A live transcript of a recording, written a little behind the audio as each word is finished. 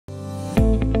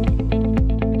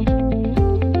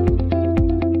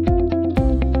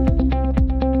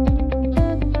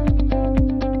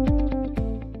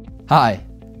Hi,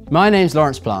 my name's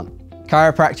Lawrence Plant,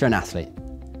 chiropractor and athlete,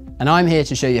 and I'm here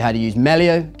to show you how to use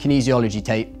Meglio Kinesiology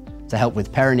Tape to help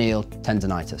with peroneal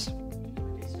tendonitis.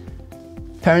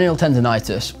 Peroneal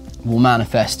tendonitis will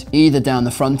manifest either down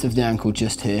the front of the ankle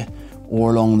just here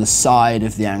or along the side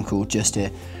of the ankle just here.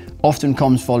 Often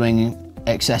comes following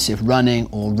excessive running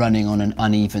or running on an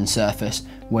uneven surface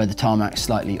where the tarmac's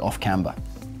slightly off camber.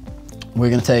 We're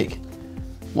going to take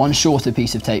one shorter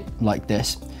piece of tape like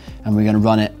this and we're going to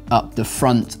run it up the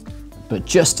front but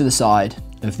just to the side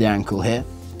of the ankle here,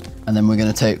 and then we're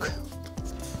going to take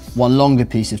one longer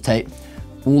piece of tape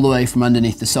all the way from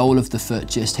underneath the sole of the foot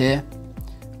just here.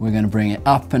 We're going to bring it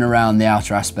up and around the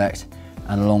outer aspect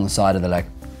and along the side of the leg.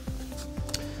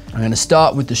 I'm going to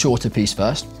start with the shorter piece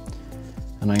first,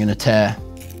 and I'm going to tear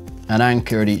an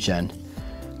anchor at each end.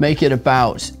 Make it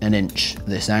about an inch,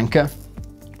 this anchor,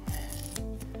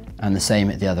 and the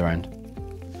same at the other end.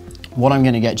 What I'm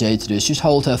going to get Jade to do is just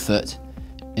hold her foot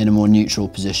in a more neutral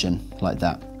position like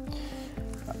that.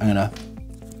 I'm going to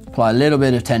apply a little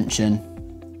bit of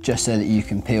tension just so that you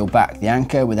can peel back the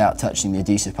anchor without touching the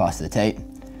adhesive part of the tape,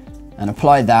 and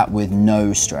apply that with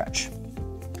no stretch.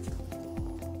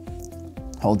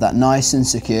 Hold that nice and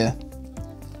secure.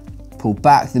 Pull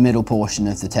back the middle portion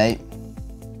of the tape.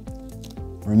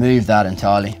 Remove that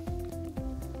entirely.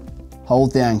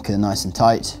 Hold the anchor nice and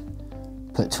tight.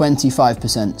 Put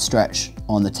 25% stretch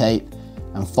on the tape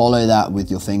and follow that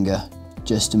with your finger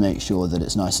just to make sure that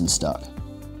it's nice and stuck.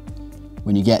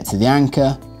 When you get to the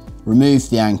anchor, remove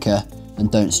the anchor and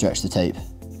don't stretch the tape.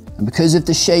 And because of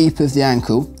the shape of the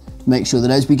ankle, make sure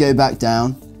that as we go back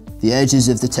down, the edges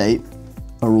of the tape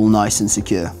are all nice and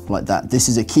secure like that. This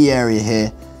is a key area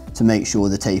here to make sure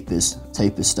the tape is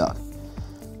stuck.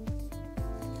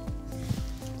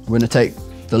 We're going to take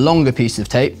the longer piece of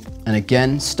tape and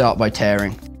again start by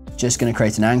tearing. Just going to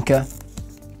create an anchor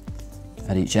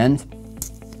at each end.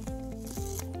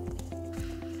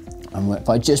 And if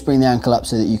I just bring the ankle up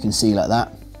so that you can see like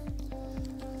that,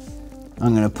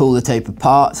 I'm going to pull the tape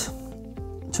apart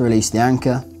to release the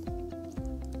anchor,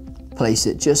 place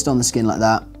it just on the skin like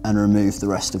that, and remove the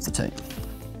rest of the tape.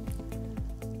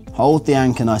 Hold the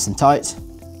anchor nice and tight,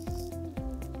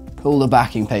 pull the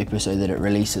backing paper so that it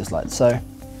releases like so,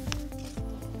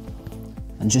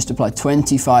 and just apply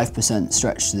 25%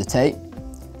 stretch to the tape.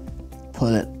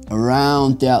 Pull it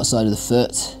around the outside of the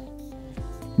foot,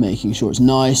 making sure it's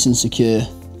nice and secure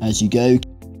as you go.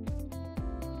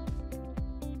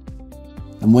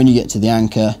 And when you get to the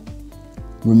anchor,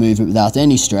 remove it without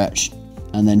any stretch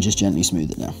and then just gently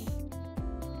smooth it down.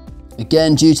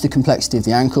 Again, due to the complexity of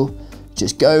the ankle,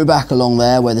 just go back along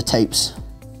there where the tape's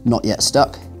not yet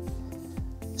stuck.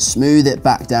 Smooth it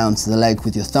back down to the leg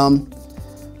with your thumb.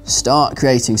 Start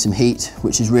creating some heat,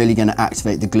 which is really going to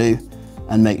activate the glue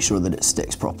and make sure that it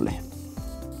sticks properly.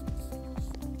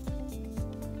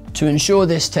 To ensure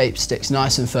this tape sticks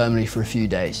nice and firmly for a few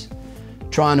days,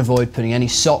 try and avoid putting any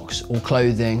socks or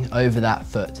clothing over that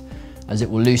foot, as it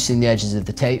will loosen the edges of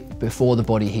the tape before the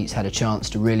body heat's had a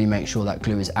chance to really make sure that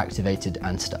glue is activated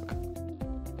and stuck.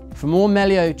 For more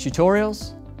Meglio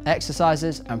tutorials,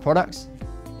 exercises and products,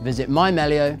 visit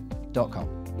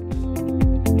mymeglio.com.